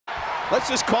Let's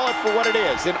just call it for what it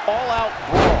is, an all-out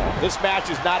brawl. This match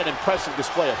is not an impressive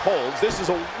display of holds. This is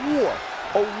a war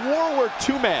where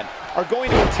two men are going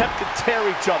to attempt to tear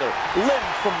each other limb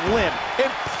from limb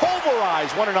and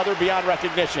pulverize one another beyond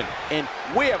recognition. And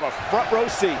we have a front row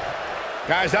seat.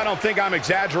 Guys, I don't think I'm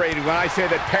exaggerating when I say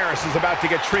that Paris is about to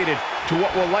get treated to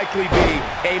what will likely be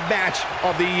a match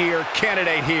of the year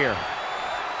candidate here.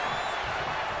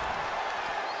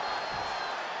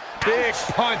 Big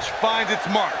punch finds its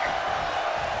mark.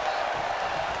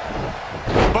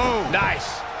 Boom.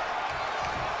 Nice.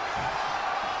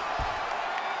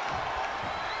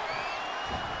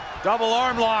 Double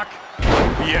arm lock.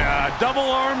 Yeah, double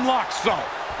arm lock so.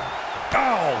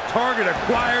 Oh, target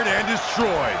acquired and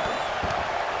destroyed.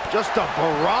 Just a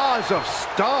barrage of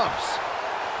stomps.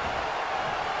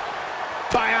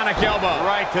 Bionic elbow.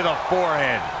 Right to the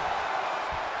forehead.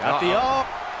 Got the up.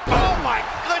 Oh my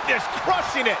goodness,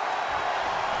 crushing it.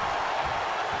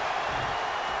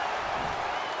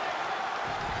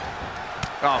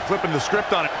 Oh, flipping the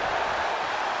script on it.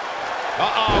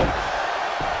 Uh-oh.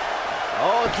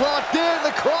 Oh, it's locked in,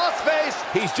 the crossface.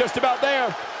 He's just about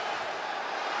there.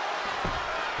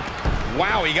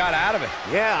 Wow, he got out of it.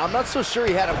 Yeah, I'm not so sure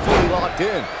he had it fully locked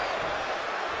in.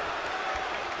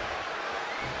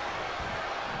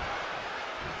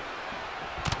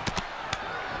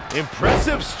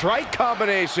 Impressive strike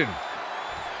combination.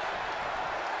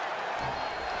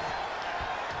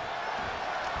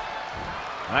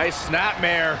 Nice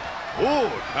snapmare. Ooh,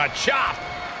 a chop.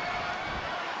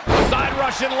 Side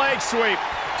Russian leg sweep.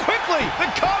 Quickly,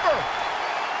 the cover.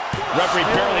 Referee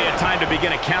barely had time to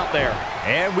begin a count there.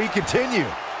 And we continue.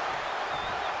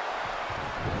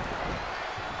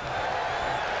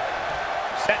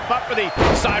 Set up for the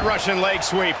side Russian leg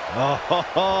sweep.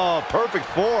 Oh, perfect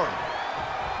form.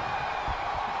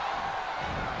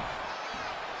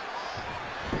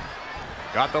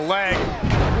 Got the leg.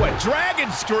 What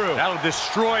dragon screw? That'll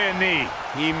destroy a knee.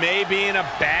 He may be in a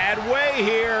bad way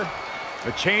here.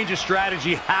 A change of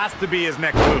strategy has to be his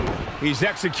next move. He's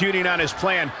executing on his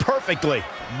plan perfectly.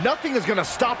 Nothing is going to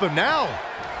stop him now.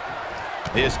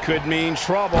 This could mean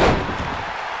trouble.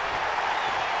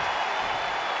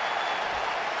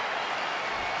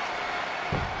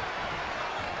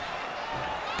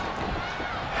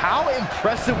 How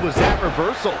impressive was that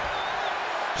reversal?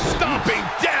 Stomping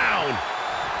down.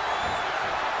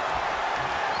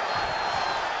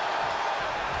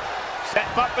 Set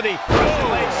up for the Russian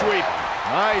leg sweep.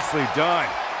 Nicely done.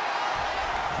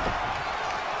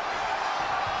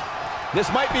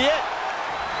 This might be it.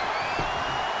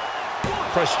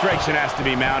 Frustration has to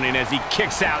be mounting as he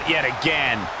kicks out yet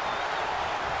again.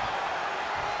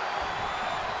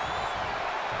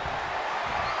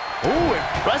 Ooh,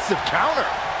 impressive counter.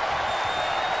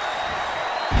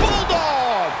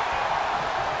 Bulldog!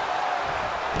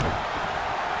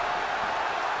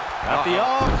 Got the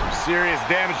arm. Some serious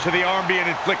damage to the arm being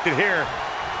inflicted here.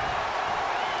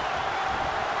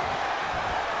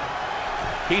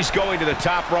 He's going to the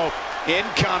top rope.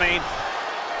 Incoming.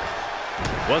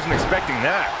 Wasn't expecting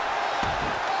that.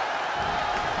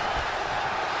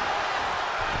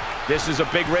 This is a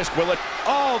big risk, will it?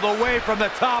 All the way from the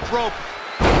top rope.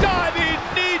 Diving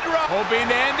knee drop. Hoping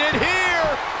to end it here.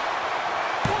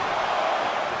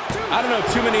 I don't know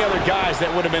too many other guys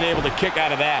that would have been able to kick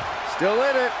out of that. Still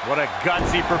in it. What a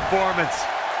gutsy performance.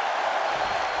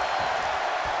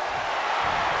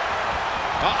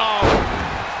 Uh-oh.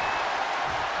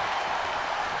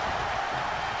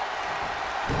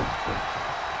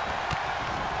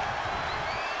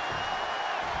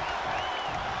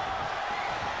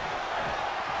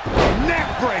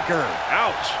 Neckbreaker.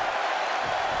 Ouch.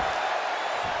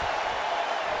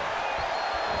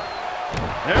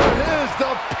 There it is,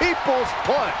 the people's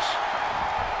punch.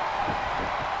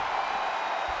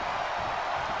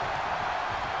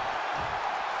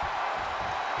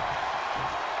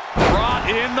 Brought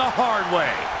in the hard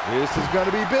way. This is going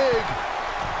to be big.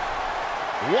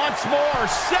 Once more,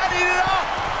 setting it up.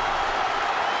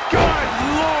 Good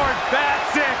Lord,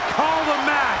 that's it. Call the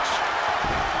match.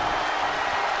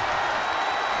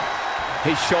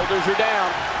 His shoulders are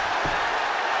down.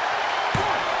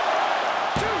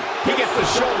 He gets the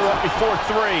shoulder up before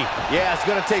 3. Yeah, it's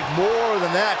going to take more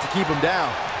than that to keep him down.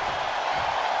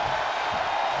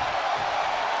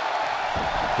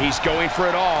 He's going for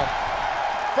it all.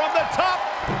 From the top.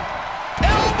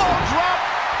 Elbow drop.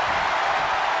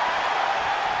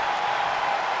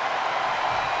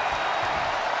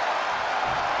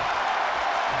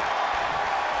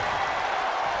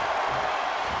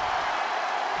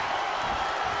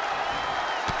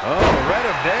 Oh, read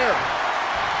him there.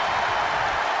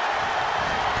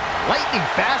 Lightning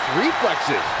fast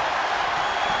reflexes.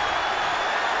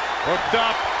 Hooked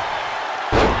up.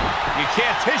 You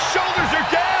can't. His shoulders are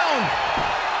down.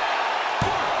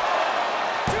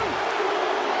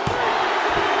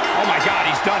 Oh, my God,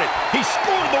 he's done it. He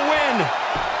scored the win.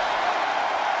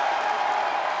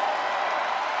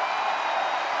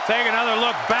 Take another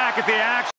look back at the action.